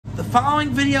following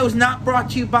video is not brought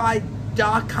to you by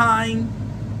Dakine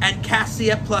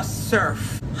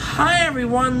Kassia+Surf. Hi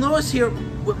everyone, Lewis here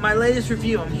with my latest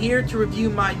review. I'm here to review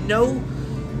my No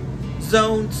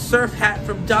Zone surf hat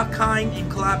from Dakine in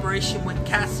collaboration with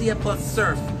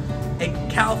Kassia+Surf, a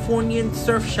Californian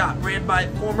surf shop ran by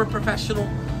a former professional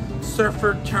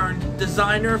surfer turned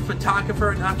designer, photographer,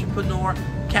 and entrepreneur,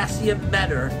 Kassia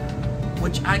Metter,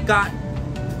 which I got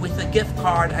with a gift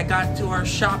card I got to her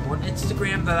shop on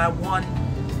Instagram that I won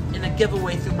in a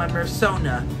giveaway through my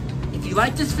Mersona. If you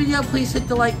like this video, please hit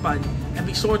the like button and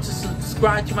be sure to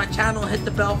subscribe to my channel and hit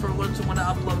the bell for alerts when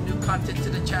I upload new content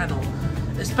to the channel,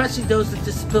 especially those with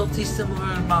disabilities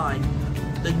similar to mine.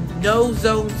 The No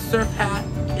Zone surf hat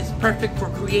is perfect for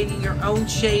creating your own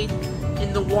shade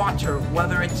in the water,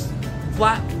 whether it's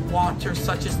flat water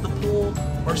such as the pool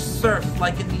or surf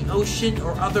like in the ocean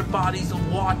or other bodies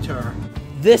of water.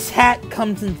 This hat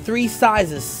comes in 3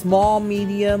 sizes: small,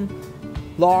 medium,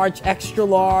 large, extra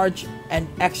large, and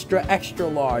extra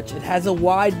large. It has a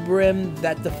wide brim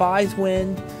that defies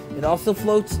wind. It also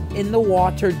floats in the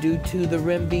water due to the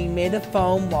rim being made of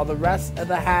foam, while the rest of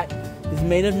the hat is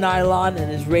made of nylon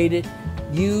and is rated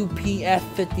UPF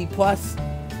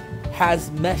 50+, has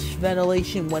mesh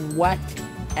ventilation when wet,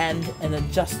 and an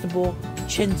adjustable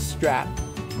chin strap.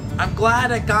 I'm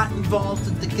glad I got involved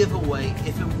in the giveaway.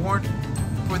 If it weren't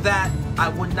for that, I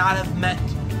would not have met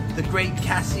the great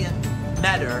Kassia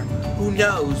Metter. Who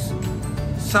knows?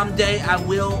 Someday I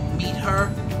will meet her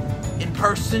in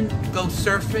person, go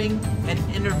surfing, and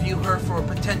interview her for a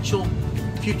potential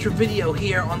future video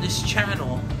here on this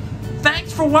channel.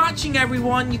 Thanks for watching,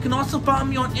 everyone. You can also follow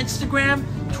me on Instagram,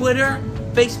 Twitter,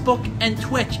 Facebook, and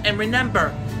Twitch. And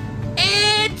remember,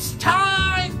 it's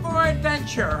time for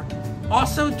adventure.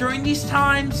 Also, during these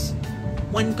times,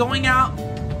 when going out,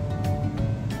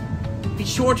 be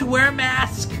sure to wear a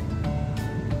mask,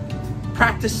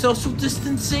 practice social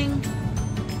distancing,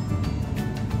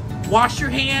 wash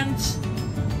your hands.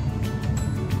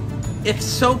 If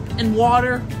soap and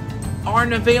water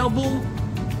aren't available,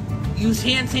 use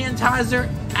hand sanitizer,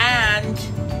 and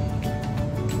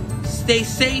stay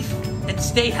safe and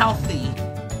stay healthy.